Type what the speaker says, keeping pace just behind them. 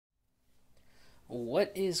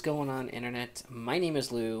What is going on, internet? My name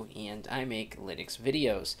is Lou and I make Linux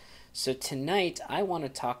videos. So tonight I want to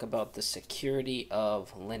talk about the security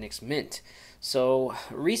of Linux Mint. So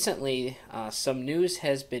recently some news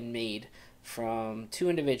has been made from two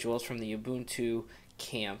individuals from the Ubuntu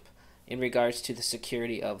camp in regards to the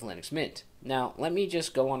security of Linux Mint. Now let me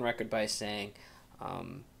just go on record by saying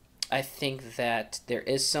I think that there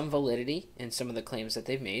is some validity in some of the claims that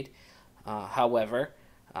they've made. However,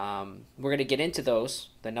 we're going to get into those,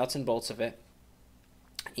 the nuts and bolts of it,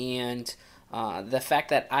 and the fact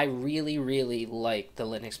that I really like the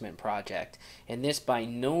Linux Mint project. And this by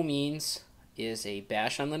no means is a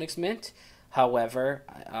bash on Linux Mint. However,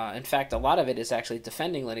 in fact, a lot of it is actually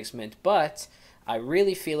defending Linux Mint, but I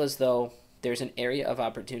really feel as though there's an area of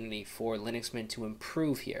opportunity for Linux Mint to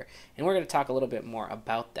improve here. And we're going to talk a little bit more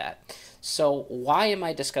about that. So why am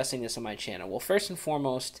I discussing this on my channel? Well, first and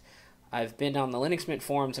foremost, I've been on the Linux Mint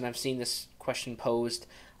forums and I've seen this question posed.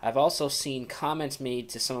 I've also seen comments made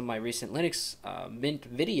to some of my recent Linux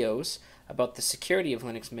Mint videos about the security of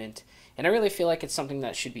Linux Mint, and I really feel like it's something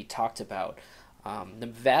that should be talked about. The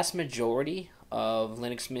vast majority of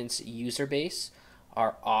Linux Mint's user base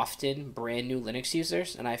are often brand new Linux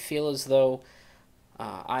users, and I feel as though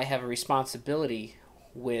I have a responsibility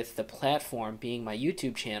with the platform being my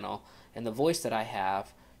YouTube channel and the voice that I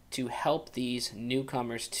have to help these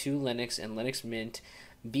newcomers to Linux and Linux Mint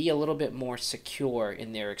be a little bit more secure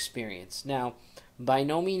in their experience. Now, by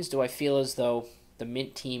no means do I feel as though the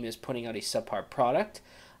Mint team is putting out a subpar product.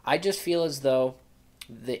 I just feel as though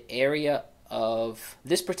the area of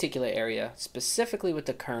this particular area, specifically with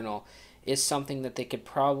the kernel, is something that they could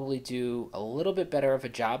probably do a little bit better of a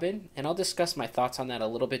job in, and I'll discuss my thoughts on that a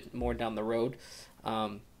little bit more down the road.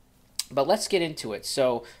 But let's get into it.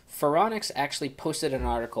 So Phoronix actually posted an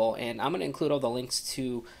article, and I'm going to include all the links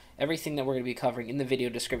to everything that we're going to be covering in the video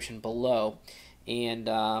description below.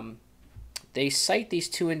 And they cite these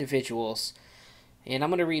two individuals, and I'm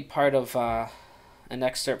going to read part of an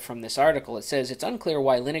excerpt from this article. It says, "It's unclear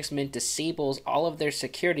why Linux Mint disables all of their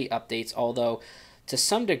security updates, although to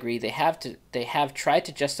some degree they have tried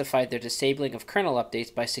to justify their disabling of kernel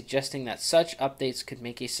updates by suggesting that such updates could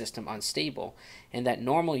make a system unstable, and that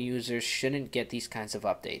normal users shouldn't get these kinds of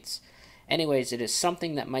updates. Anyways, it is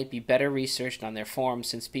something that might be better researched on their forums,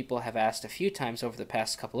 since people have asked a few times over the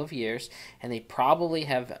past couple of years, and they probably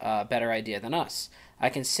have a better idea than us. I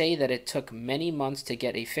can say that it took many months to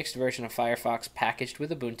get a fixed version of Firefox packaged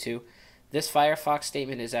with Ubuntu. This Firefox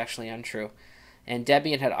statement is actually untrue, and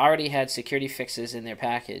Debian had already had security fixes in their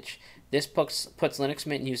package. This puts Linux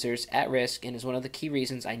Mint users at risk and is one of the key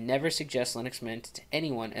reasons I never suggest Linux Mint to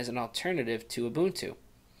anyone as an alternative to Ubuntu."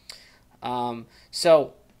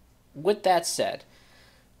 So, with that said,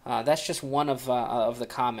 that's just one of the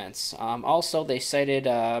comments. Also, they cited,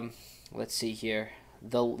 let's see here,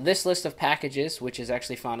 this list of packages, which is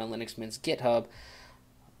actually found on Linux Mint's GitHub.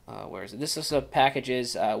 Where is it? This list of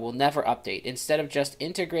packages will never update. Instead of just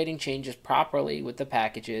integrating changes properly with the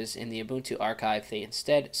packages in the Ubuntu archive, they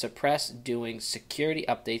instead suppress doing security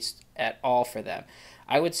updates at all for them.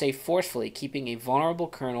 I would say forcefully keeping a vulnerable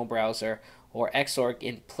kernel browser or Xorg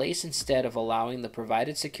in place instead of allowing the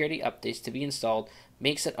provided security updates to be installed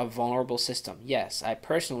makes it a vulnerable system. Yes, I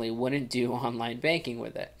personally wouldn't do online banking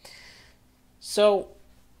with it. So,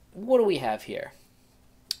 what do we have here?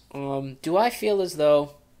 Do I feel as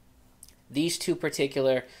though these two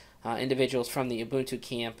particular individuals from the Ubuntu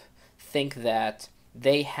camp think that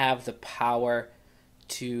they have the power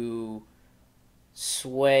to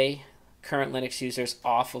sway current Linux users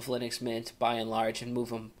off of Linux Mint by and large and move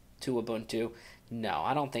them to Ubuntu? No,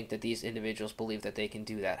 I don't think that these individuals believe that they can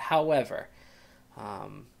do that. However,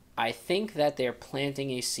 I think that they're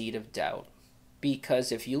planting a seed of doubt,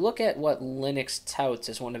 because if you look at what Linux touts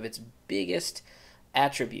as one of its biggest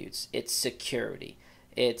attributes, it's security.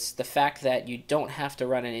 It's the fact that you don't have to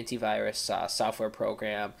run an antivirus software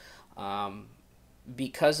program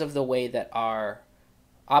because of the way that our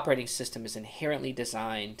operating system is inherently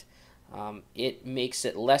designed. It makes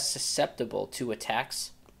it less susceptible to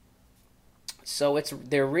attacks. So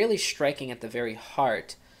they're really striking at the very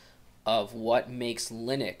heart of what makes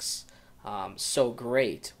Linux so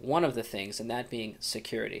great, one of the things, and that being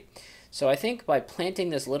security. So I think by planting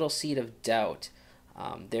this little seed of doubt,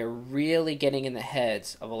 they're really getting in the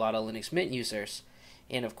heads of a lot of Linux Mint users.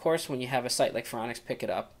 And of course, when you have a site like Phoronix pick it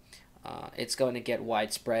up, it's going to get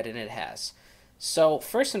widespread, and it has. So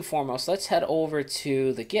first and foremost, let's head over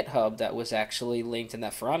to the GitHub that was actually linked in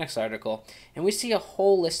that Phoronix article, and we see a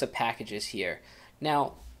whole list of packages here.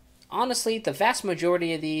 Now, honestly, the vast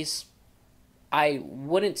majority of these I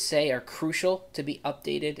wouldn't say are crucial to be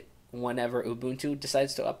updated whenever Ubuntu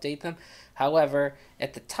decides to update them. However,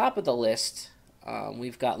 at the top of the list,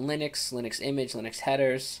 we've got Linux, Linux image, Linux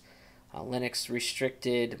headers, Linux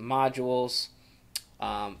restricted modules.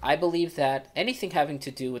 I believe that anything having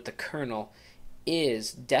to do with the kernel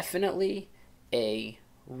is definitely a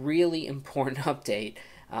really important update,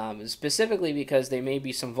 specifically because there may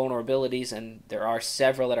be some vulnerabilities, and there are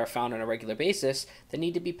several that are found on a regular basis that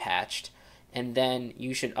need to be patched, and then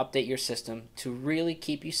you should update your system to really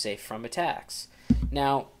keep you safe from attacks.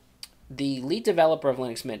 Now, the lead developer of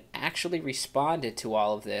Linux Mint actually responded to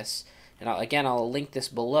all of this, and I'll link this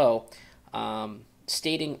below,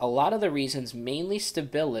 stating a lot of the reasons, mainly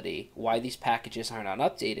stability, why these packages are not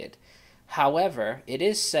updated. However, it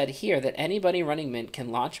is said here that anybody running Mint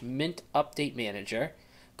can launch Mint Update Manager,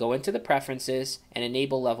 go into the preferences, and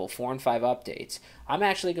enable level 4 and 5 updates. I'm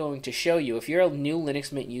actually going to show you, if you're a new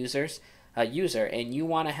Linux Mint user and you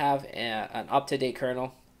want to have an up-to-date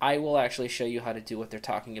kernel, I will actually show you how to do what they're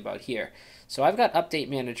talking about here. So I've got Update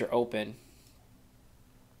Manager open.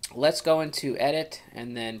 Let's go into Edit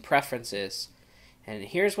and then Preferences. And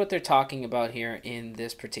here's what they're talking about here in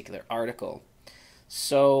this particular article.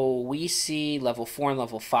 So we see level 4 and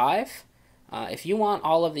level 5. If you want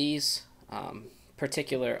all of these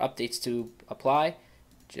particular updates to apply,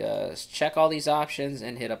 just check all these options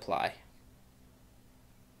and hit Apply.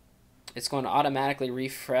 It's going to automatically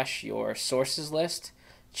refresh your sources list.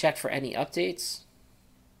 Check for any updates.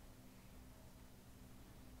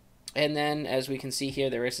 And then, as we can see here,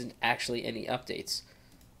 there isn't actually any updates.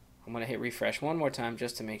 I'm going to hit refresh one more time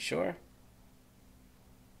just to make sure.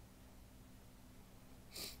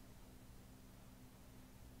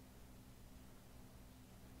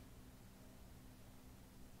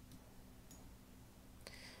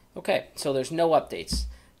 Okay, so there's no updates.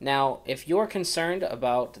 Now, if you're concerned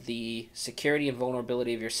about the security and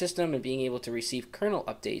vulnerability of your system and being able to receive kernel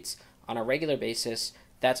updates on a regular basis,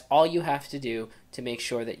 that's all you have to do to make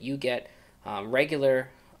sure that you get regular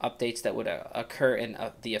updates that would occur in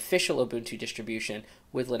the official Ubuntu distribution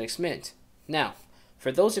with Linux Mint. Now,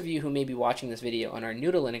 for those of you who may be watching this video and are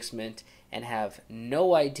new to Linux Mint and have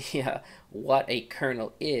no idea what a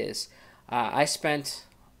kernel is, I spent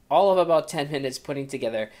all of about 10 minutes putting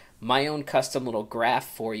together my own custom little graph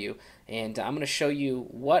for you, and I'm going to show you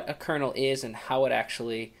what a kernel is and how it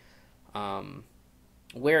actually,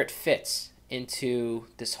 where it fits into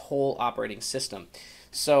this whole operating system.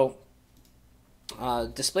 So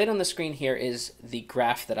displayed on the screen here is the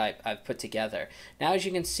graph that I've put together. Now, as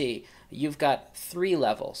you can see, you've got 3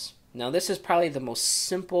 levels. Now, this is probably the most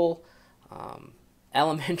simple,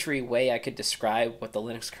 elementary way I could describe what the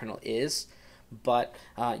Linux kernel is, but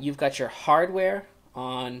you've got your hardware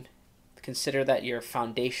on, consider that your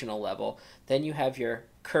foundational level. Then you have your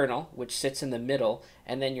kernel, which sits in the middle,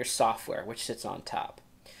 and then your software, which sits on top.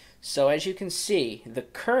 So as you can see, the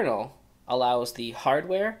kernel allows the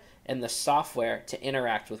hardware and the software to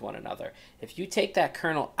interact with one another. If you take that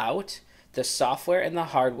kernel out, the software and the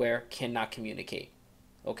hardware cannot communicate.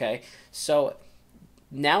 Okay, so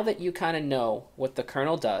now that you kind of know what the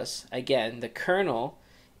kernel does, again, the kernel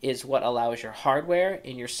is what allows your hardware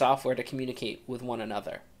and your software to communicate with one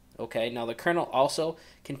another. Okay, now the kernel also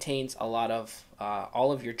contains a lot of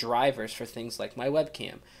all of your drivers for things like my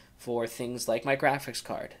webcam, for things like my graphics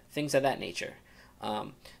card, things of that nature.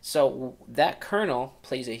 So that kernel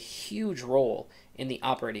plays a huge role in the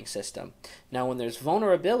operating system. Now, when there's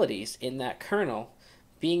vulnerabilities in that kernel,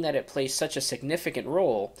 being that it plays such a significant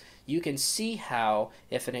role, you can see how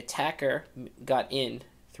if an attacker got in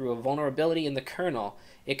through a vulnerability in the kernel,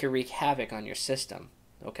 it could wreak havoc on your system.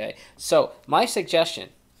 Okay, so my suggestion,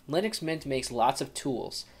 Linux Mint makes lots of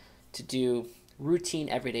tools to do routine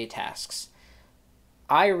everyday tasks.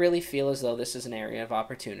 I really feel as though this is an area of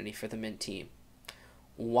opportunity for the Mint team.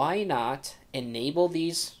 Why not enable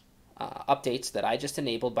these updates that I just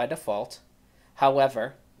enabled by default?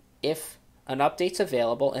 However, if an update's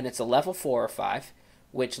available and it's a level 4 or 5,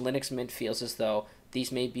 which Linux Mint feels as though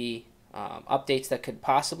these may be updates that could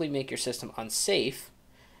possibly make your system unsafe,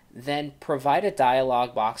 then provide a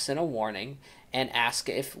dialog box and a warning and ask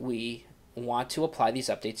if we want to apply these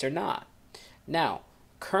updates or not. Now,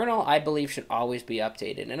 kernel, I believe, should always be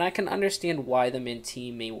updated, and I can understand why the Mint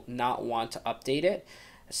team may not want to update it,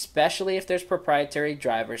 especially if there's proprietary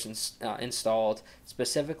drivers installed,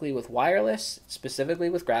 specifically with wireless, specifically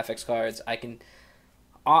with graphics cards.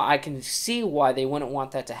 I can see why they wouldn't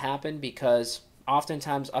want that to happen, because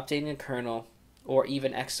oftentimes updating a kernel or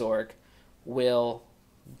even Xorg will,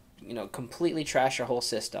 completely trash your whole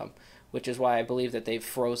system, which is why I believe that they've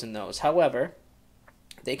frozen those. However,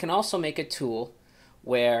 they can also make a tool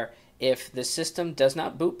where if the system does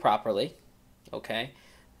not boot properly, okay,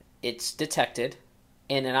 it's detected,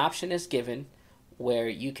 and an option is given where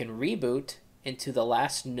you can reboot into the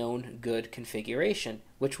last known good configuration,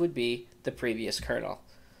 which would be the previous kernel.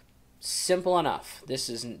 Simple enough.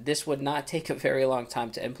 This would not take a very long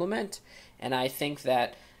time to implement, and I think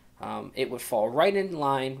that it would fall right in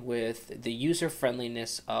line with the user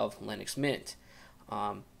friendliness of Linux Mint.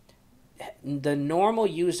 The normal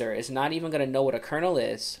user is not even going to know what a kernel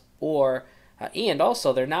is, or and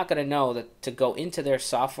also they're not going to know that to go into their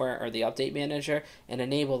software or the update manager and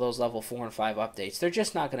enable those level 4 and 5 updates. They're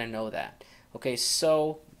just not going to know that. Okay,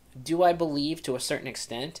 so do I believe to a certain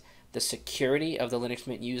extent the security of the Linux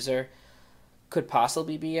Mint user could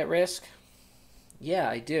possibly be at risk? Yeah,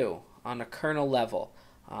 I do, on a kernel level.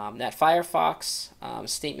 That Firefox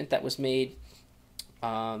statement that was made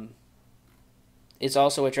is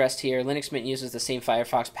also addressed here. Linux Mint uses the same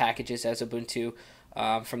Firefox packages as Ubuntu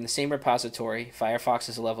from the same repository. Firefox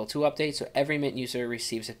is a level 2 update, so every Mint user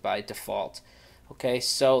receives it by default. Okay,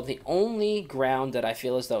 so the only ground that I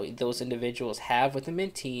feel as though those individuals have with the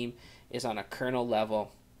Mint team is on a kernel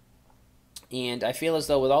level. And I feel as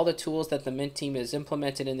though with all the tools that the Mint team has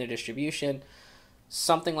implemented in their distribution,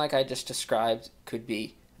 something like I just described could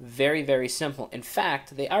be very, very simple. In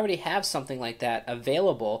fact, they already have something like that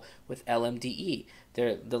available with LMDE.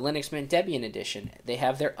 They're the Linux Mint Debian edition. They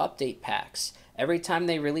have their update packs. Every time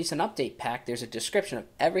they release an update pack, there's a description of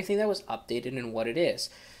everything that was updated and what it is.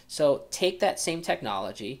 So take that same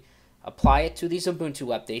technology, apply it to these Ubuntu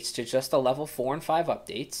updates, to just the level 4 and 5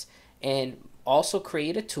 updates, and also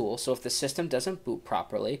create a tool so if the system doesn't boot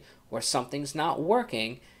properly or something's not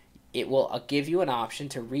working, it will give you an option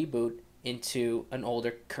to reboot into an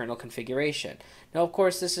older kernel configuration. Now, of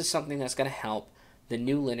course, this is something that's going to help the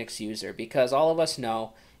new Linux user, because all of us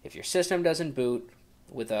know if your system doesn't boot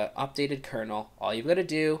with an updated kernel, all you've got to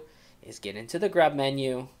do is get into the grub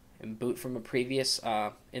menu and boot from a previous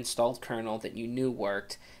installed kernel that you knew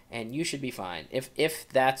worked, and you should be fine if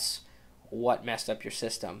that's what messed up your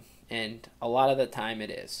system, and a lot of the time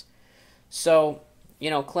it is. So,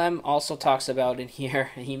 you know, Clem also talks about in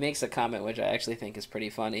here, he makes a comment which I actually think is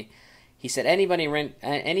pretty funny. He said anybody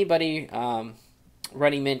running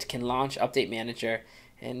Mint can launch Update Manager,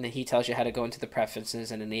 and he tells you how to go into the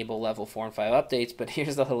preferences and enable level 4 and 5 updates. But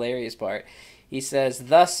here's the hilarious part. He says,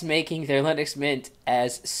 thus making their Linux Mint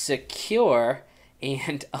as secure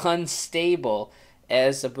and unstable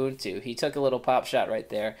as Ubuntu. He took a little pop shot right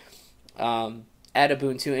there at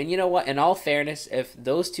Ubuntu. And you know what? In all fairness, if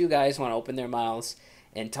those two guys want to open their mouths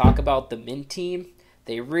and talk about the Mint team,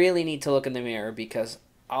 they really need to look in the mirror, because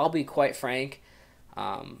I'll be quite frank,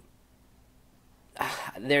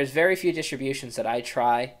 there's very few distributions that I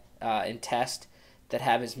try and test that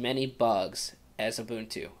have as many bugs as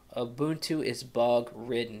Ubuntu. Ubuntu is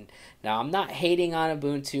bug-ridden. Now, I'm not hating on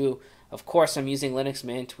Ubuntu. Of course, I'm using Linux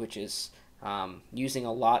Mint, which is using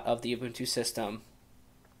a lot of the Ubuntu system.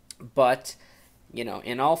 But, you know,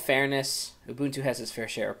 in all fairness, Ubuntu has its fair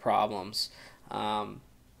share of problems.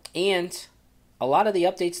 And a lot of the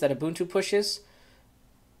updates that Ubuntu pushes,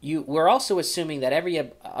 we're also assuming that every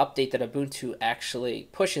update that Ubuntu actually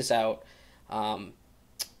pushes out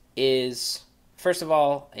is, first of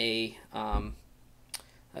all,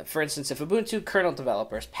 for instance, if Ubuntu kernel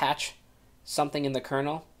developers patch something in the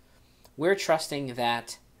kernel, we're trusting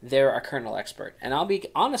that they're a kernel expert. And I'll be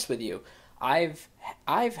honest with you, I've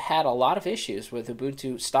had a lot of issues with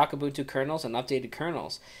stock Ubuntu kernels and updated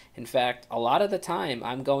kernels. In fact, a lot of the time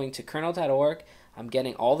I'm going to kernel.org, I'm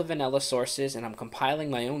getting all the vanilla sources, and I'm compiling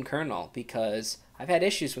my own kernel because I've had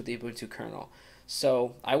issues with the Ubuntu kernel.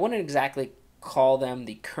 So I wouldn't exactly call them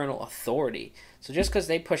the kernel authority. So just because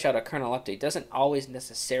they push out a kernel update doesn't always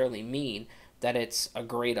necessarily mean that it's a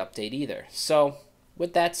great update either. So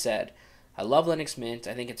with that said, I love Linux Mint.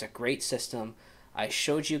 I think it's a great system. I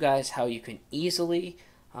showed you guys how you can easily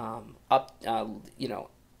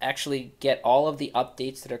actually get all of the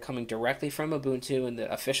updates that are coming directly from Ubuntu and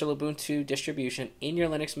the official Ubuntu distribution in your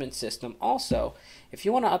Linux Mint system. Also, if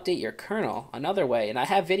you want to update your kernel another way, and I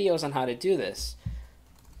have videos on how to do this,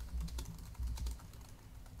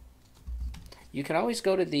 you can always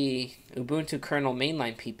go to the Ubuntu kernel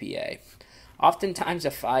mainline PPA. Oftentimes,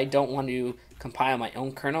 if I don't want to compile my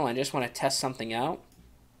own kernel and just want to test something out,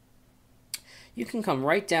 you can come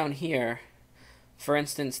right down here. For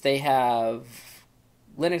instance, they have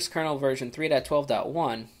Linux kernel version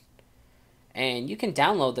 3.12.1, and you can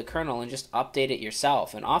download the kernel and just update it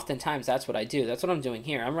yourself. And oftentimes that's what I do. That's what I'm doing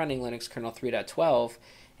here. I'm running Linux kernel 3.12,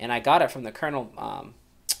 and I got it from the kernel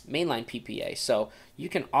mainline PPA. So you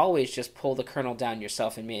can always just pull the kernel down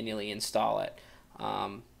yourself and manually install it.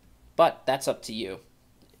 But that's up to you.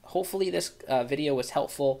 Hopefully this video was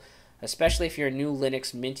helpful. especially if you're a new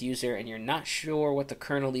Linux Mint user and you're not sure what the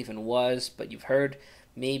kernel even was, but you've heard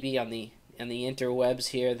maybe on the interwebs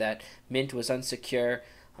here that Mint was unsecure.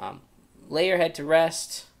 Lay your head to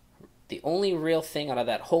rest. The only real thing out of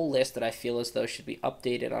that whole list that I feel as though should be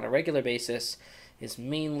updated on a regular basis is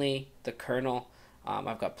mainly the kernel.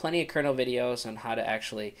 I've got plenty of kernel videos on how to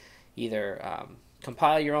actually either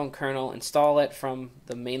compile your own kernel, install it from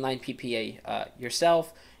the mainline PPA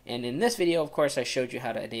yourself, and in this video, of course, I showed you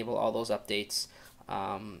how to enable all those updates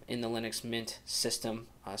in the Linux Mint system,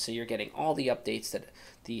 so you're getting all the updates that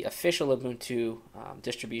the official Ubuntu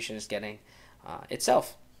distribution is getting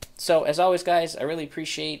itself. So as always, guys, I really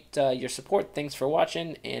appreciate your support. Thanks for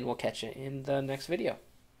watching, and we'll catch you in the next video.